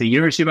went to the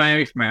University of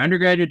Miami for my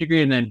undergraduate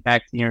degree, and then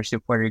back to the University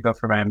of Puerto Rico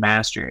for my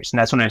master's. And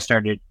that's when I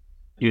started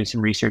doing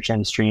some research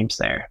on streams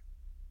there.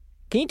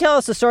 Can you tell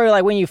us the story,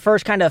 like when you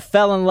first kind of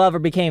fell in love or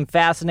became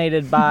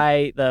fascinated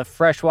by the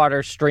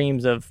freshwater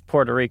streams of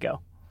Puerto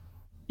Rico?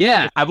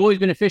 Yeah, I've always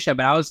been a fisher,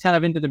 but I was kind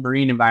of into the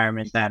marine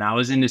environment then. I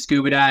was into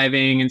scuba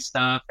diving and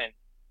stuff, and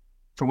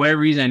for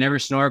whatever reason, I never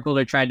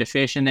snorkeled or tried to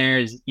fish in there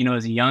as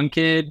a young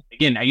kid.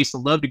 Again, I used to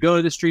love to go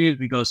to the streams.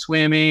 We go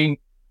swimming,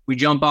 we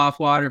jump off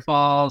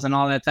waterfalls and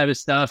all that type of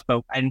stuff,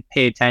 but I didn't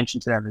pay attention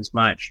to them as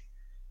much.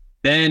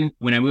 Then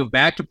when I moved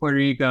back to Puerto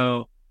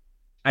Rico,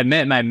 I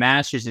met my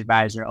master's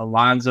advisor,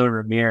 Alonso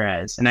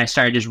Ramirez, and I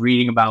started just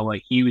reading about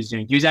what he was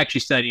doing. He was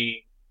actually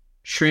studying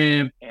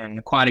shrimp and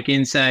aquatic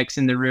insects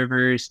in the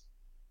rivers.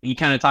 He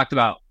kind of talked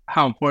about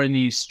how important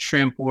these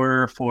shrimp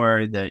were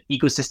for the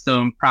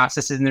ecosystem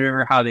processes in the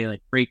river, how they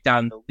like break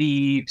down the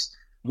leaves,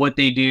 what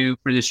they do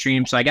for the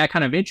stream. So I got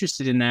kind of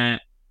interested in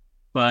that.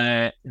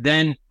 But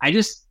then I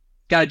just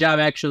got a job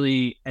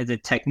actually as a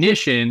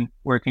technician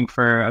working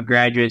for a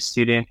graduate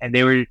student, and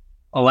they were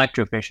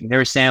electrofishing. They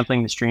were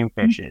sampling the stream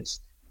fishes.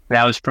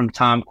 That was from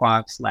Tom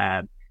Kwok's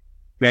lab.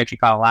 We actually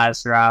caught a lot of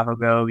Sicydium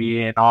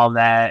Gobies and all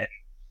that.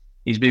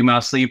 These big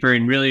mouth sleeper,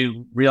 and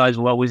really realized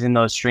what was in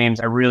those streams.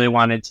 I really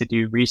wanted to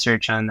do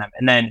research on them.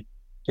 And then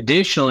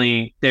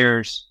additionally,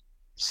 there's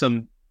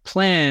some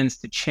plans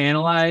to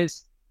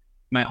channelize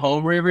my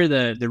home river,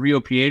 the Rio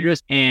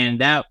Piedras, and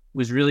that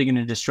was really going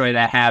to destroy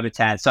that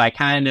habitat. So I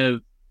kind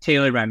of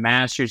tailored my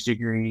master's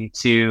degree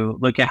to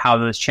look at how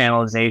those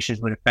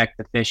channelizations would affect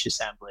the fish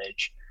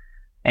assemblage.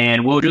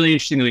 And what was really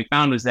interesting that we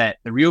found was that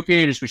the Rio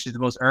Piedras, which is the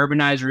most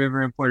urbanized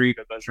river in Puerto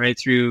Rico, goes right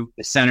through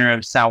the center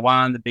of San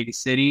Juan, the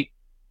biggest city.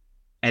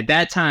 At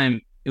that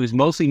time, it was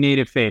mostly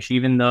native fish,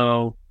 even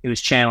though it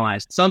was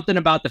channelized. Something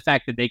about the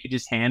fact that they could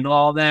just handle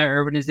all that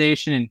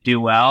urbanization and do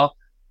well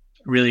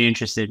really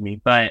interested me.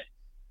 But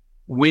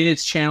when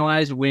it's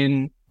channelized,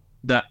 when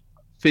the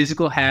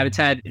physical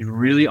habitat is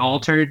really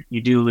altered, you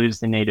do lose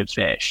the native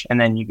fish.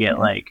 And then you get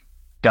like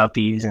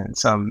guppies and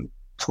some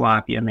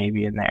tilapia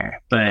maybe in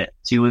there. But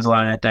so you lose a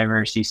lot of that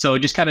diversity. So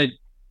just kind of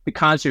the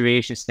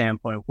conservation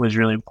standpoint was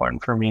really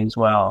important for me as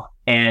well.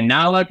 And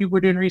not a lot of people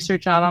were doing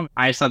research on them.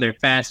 I saw they're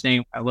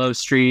fascinating. I love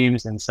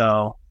streams. And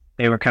so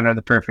they were kind of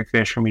the perfect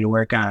fish for me to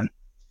work on.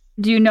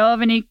 Do you know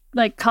of any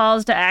like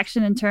calls to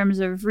action in terms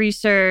of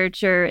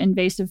research or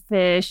invasive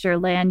fish or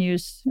land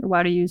use or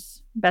water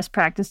use best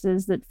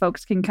practices that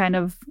folks can kind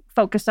of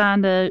focus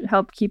on to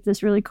help keep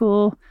this really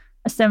cool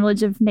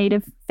assemblage of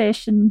native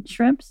fish and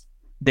shrimps?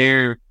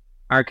 There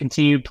are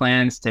continued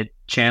plans to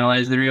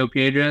channelize the Rio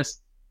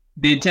Piedras.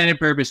 The intended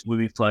purpose would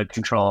be flood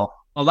control.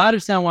 A lot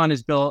of San Juan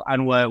is built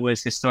on what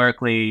was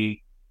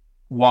historically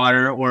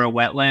water or a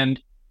wetland.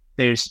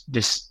 There's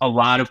just a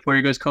lot of Puerto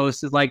Rico's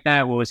coast is like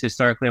that, what was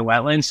historically a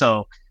wetland.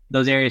 So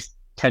those areas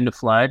tend to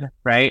flood,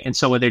 right? And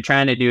so what they're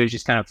trying to do is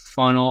just kind of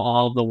funnel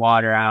all of the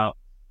water out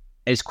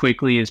as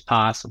quickly as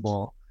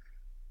possible.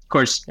 Of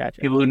course,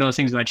 gotcha. People who know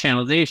things about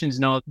channelizations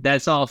know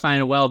that's all fine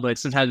and well, but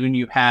sometimes when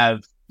you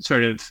have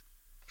sort of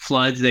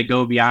floods that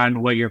go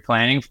beyond what you're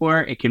planning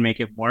for, it can make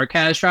it more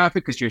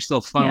catastrophic because you're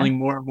still funneling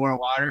more and more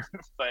water.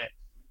 But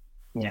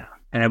yeah,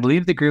 and I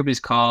believe the group is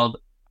called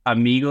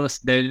Amigos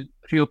de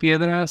Rio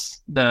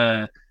Piedras,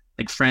 the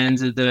like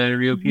friends of the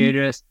Rio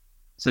Piedras.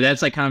 So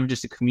that's like kind of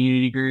just a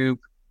community group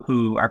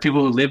who are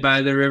people who live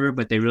by the river,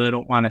 but they really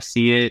don't want to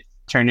see it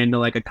turn into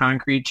like a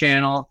concrete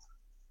channel.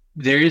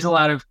 There is a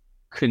lot of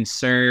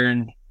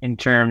concern in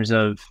terms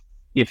of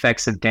the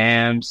effects of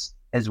dams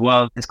as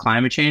well as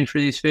climate change for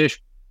these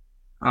fish.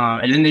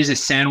 And then there's a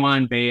San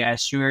Juan Bay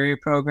estuary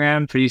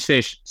program for these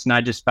fish. It's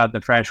not just about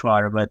the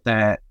freshwater, but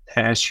that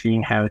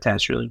estuarine habitat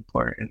is really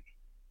important.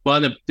 Well,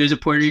 there's a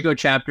Puerto Rico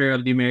chapter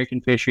of the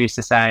American Fisheries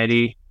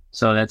Society.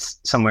 So that's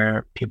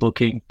somewhere people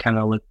can kind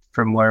of look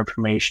for more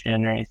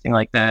information or anything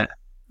like that.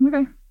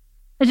 Okay.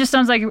 It just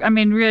sounds like, I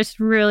mean, just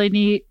really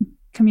neat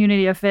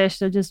community of fish.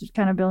 So just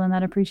kind of building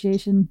that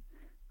appreciation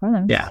for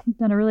them. Yeah. You've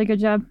done a really good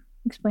job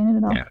explaining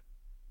it all. Yeah.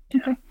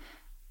 Okay.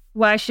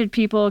 Why should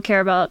people care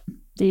about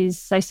these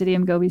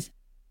Sicydium Gobies?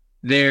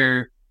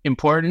 They're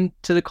important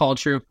to the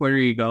culture of Puerto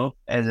Rico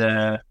as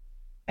a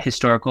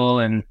historical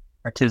and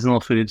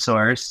artisanal food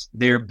source.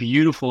 They're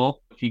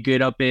beautiful. If you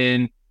get up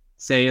in,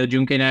 say, El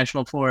Yunque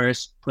National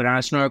Forest, put on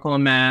a snorkel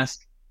and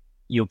mask,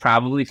 you'll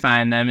probably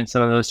find them in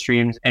some of those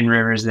streams and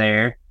rivers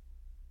there.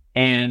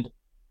 And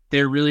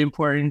they're really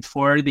important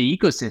for the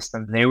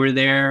ecosystem. They were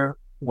there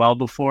well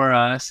before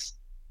us,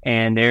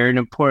 and they're an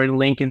important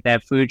link in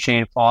that food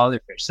chain for all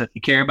other fish. So if you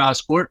care about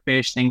sport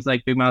fish, things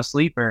like big mouth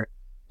sleeper,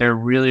 they're a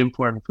really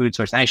important food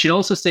source. And I should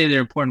also say they're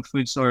an important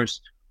food source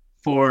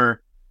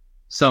for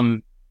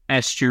some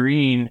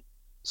estuarine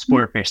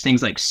sport fish,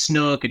 things like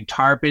snook and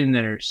tarpon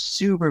that are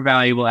super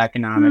valuable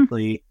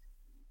economically.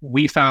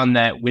 We found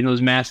that when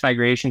those mass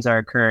migrations are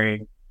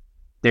occurring,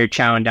 they're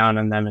chowing down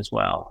on them as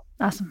well.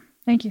 Awesome.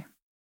 Thank you.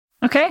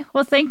 Okay.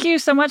 Well, thank you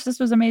so much. This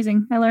was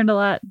amazing. I learned a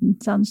lot.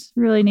 It sounds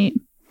really neat.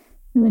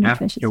 Really neat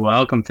fishes. You're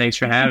welcome. Thanks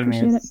for having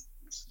me. It's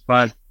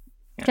fun.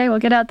 Okay. Well,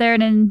 get out there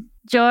and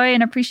enjoy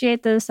and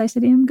appreciate the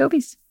Sicydium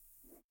Gobies.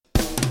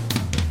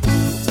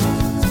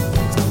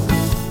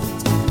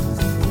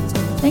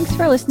 Thanks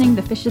for listening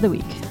to Fish of the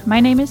Week. My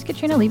name is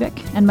Katrina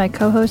Liebeck, and my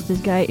co-host is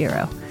Guy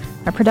Eero.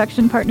 Our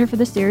production partner for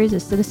the series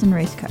is Citizen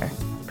Racecar.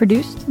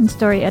 Produced and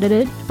story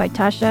edited by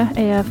Tasha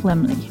A.F.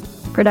 Lemley.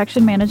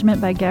 Production management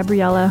by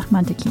Gabriella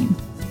Montequin.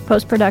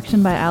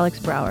 Post-production by Alex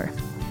Brower.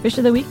 Fish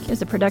of the Week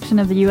is a production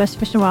of the U.S.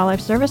 Fish and Wildlife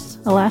Service,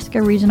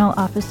 Alaska Regional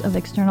Office of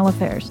External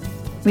Affairs.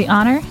 We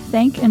honor,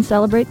 thank, and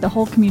celebrate the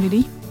whole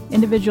community,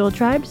 individual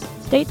tribes,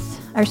 states,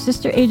 our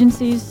sister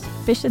agencies,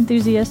 fish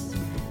enthusiasts,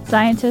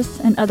 scientists,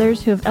 and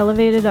others who have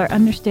elevated our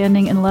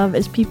understanding and love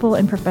as people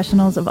and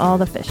professionals of all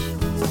the fish.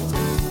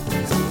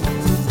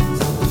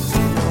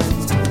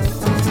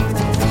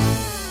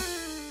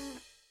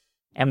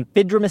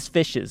 Amphidromous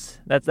fishes.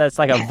 That's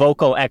like a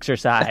vocal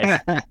exercise.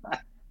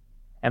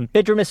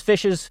 Amphidromous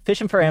fishes,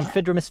 fishing for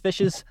amphidromous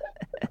fishes.